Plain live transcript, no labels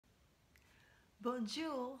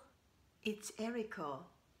Bonjour, it's Eriko.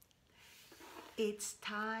 It's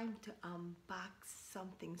time to unbox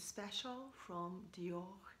something special from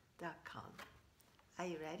dior.com. Are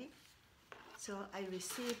you ready? So I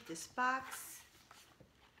received this box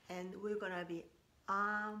and we're gonna be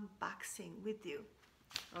unboxing with you.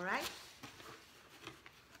 All right?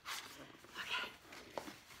 Okay.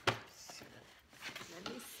 So, let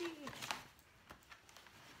me see.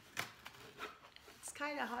 It's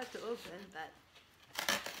kind of hard to open, but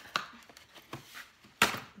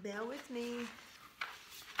bear with me.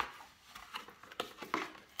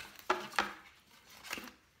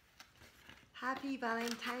 Happy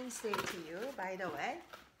Valentine's Day to you, by the way.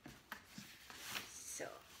 So,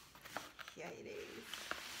 here it is.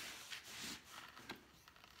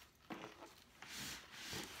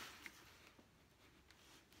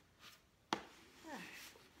 Okay.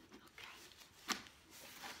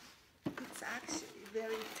 It's actually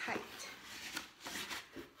very tight.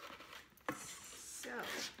 So,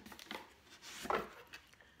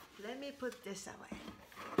 let me put this away.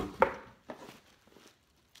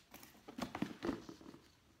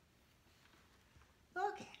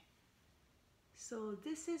 Okay, so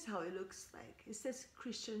this is how it looks like. It says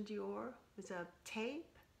Christian Dior with a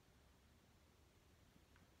tape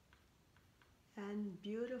and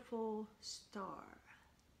beautiful star.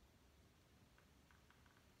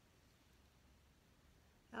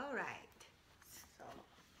 All right, so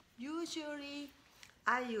usually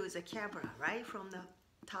I use a camera, right, from the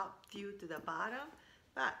top view to the bottom,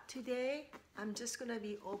 but today I'm just gonna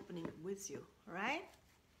be opening with you, all right?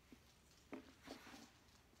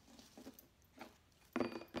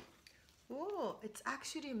 Oh, it's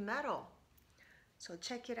actually metal, so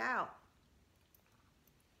check it out.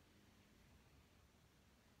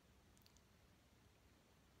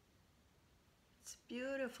 It's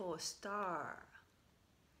beautiful star.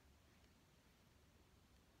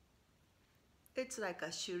 It's like a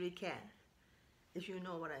shuriken, if you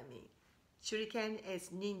know what I mean. Shuriken is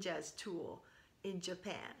ninja's tool in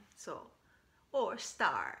Japan, so, or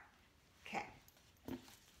star, okay.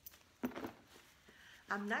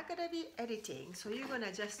 I'm not gonna be editing, so you're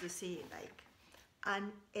gonna just see like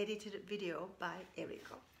an edited video by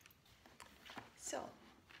Eriko. So,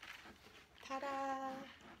 ta-da!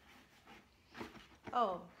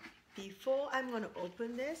 Oh, before I'm gonna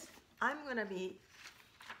open this, I'm gonna be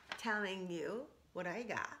telling you what I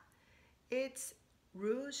got. It's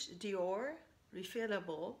Rouge Dior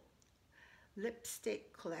Refillable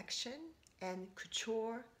Lipstick Collection and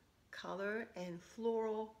Couture Color and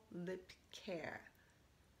Floral Lip Care.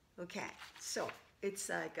 Okay, so it's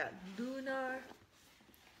like a lunar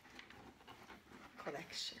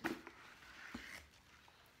collection.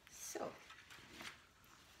 So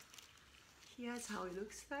here's how it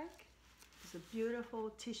looks like. It's a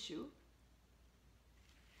beautiful tissue.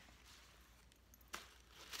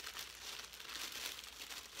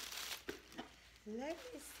 Let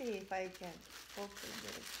me see if I can open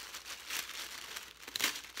this.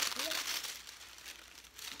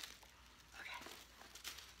 Okay.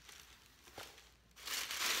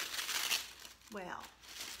 Well,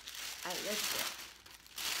 I left it.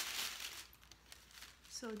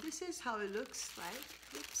 So this is how it looks like.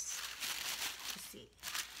 Oops. Let's see.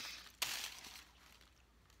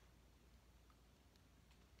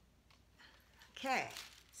 Okay,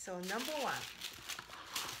 so number one.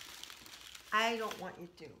 I don't want you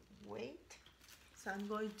to wait, so I'm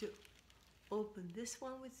going to open this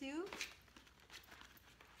one with you.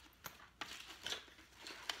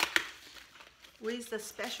 With the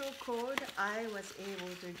special code, I was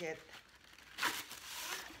able to get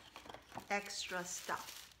extra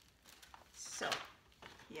stuff. So,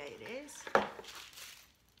 here it is.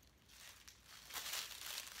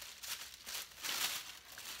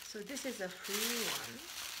 So this is a free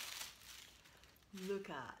one. Look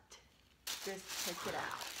at. Just check it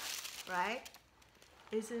out, right?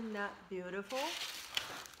 Isn't that beautiful?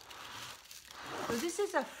 So this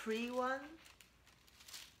is a free one.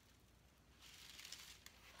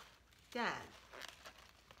 Then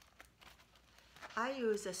I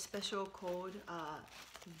use a special code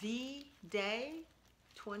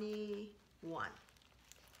VDAY21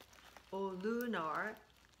 or Lunar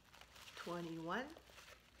 21.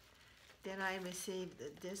 Then I received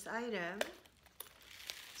this item.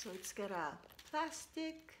 So it's got a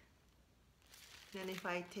plastic, then if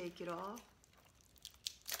I take it off,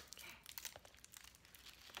 okay.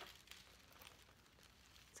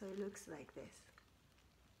 So it looks like this.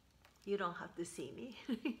 You don't have to see me.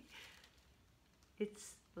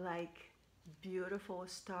 It's like beautiful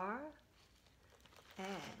star,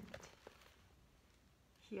 and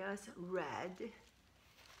here's red,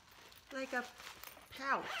 like a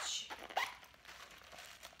pouch.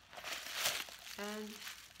 And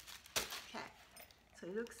okay, so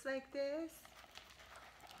it looks like this.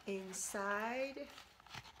 Inside,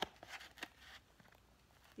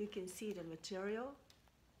 you can see the material.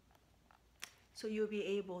 So you'll be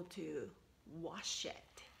able to wash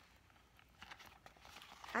it.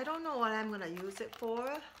 I don't know what I'm gonna use it for.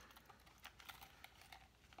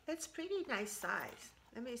 It's pretty nice size.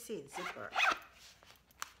 Let me see, zipper.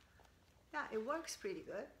 Yeah, it works pretty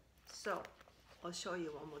good. So I'll show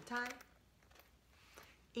you one more time.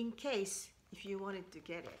 In case if you wanted to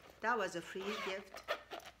get it. That was a free gift.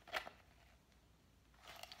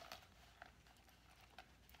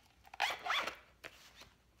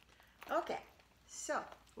 Okay, so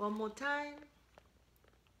one more time.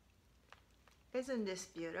 Isn't this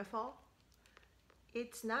beautiful?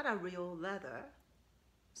 It's not a real leather,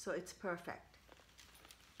 so it's perfect.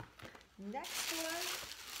 Next one,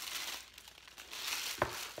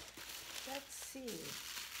 let's see.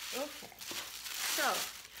 Okay, so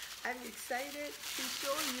I'm excited to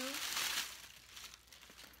show you.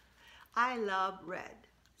 I love red,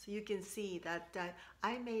 so you can see that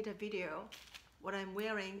I made a video. What I'm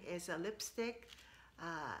wearing is a lipstick,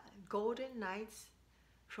 Golden Nights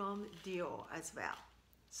from Dior as well.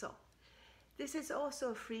 So this is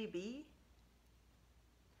also a freebie.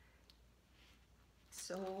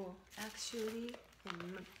 So actually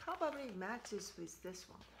it probably matches with this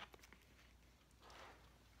one.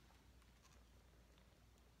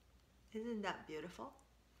 Isn't that beautiful?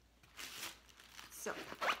 So,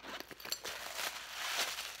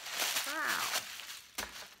 wow.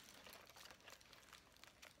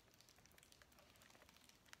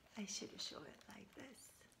 I should show it like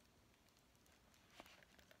this.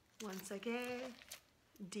 Once again,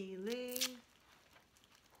 D-Ling.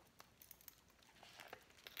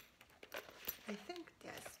 I think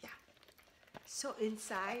this, yeah. So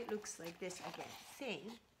inside looks like this again.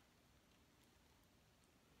 Same.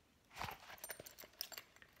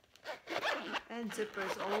 And zipper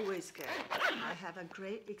is always good. I have a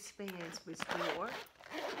great experience with Dior.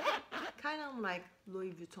 Kind of like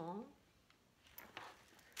Louis Vuitton.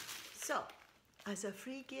 So, as a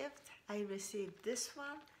free gift, I received this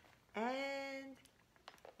one and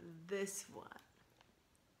this one.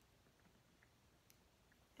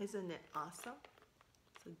 Isn't it awesome?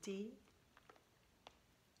 So D.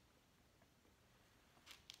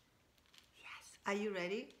 Yes. Are you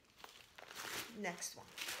ready? Next one.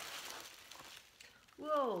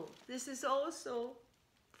 Whoa, this is also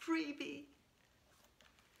freebie.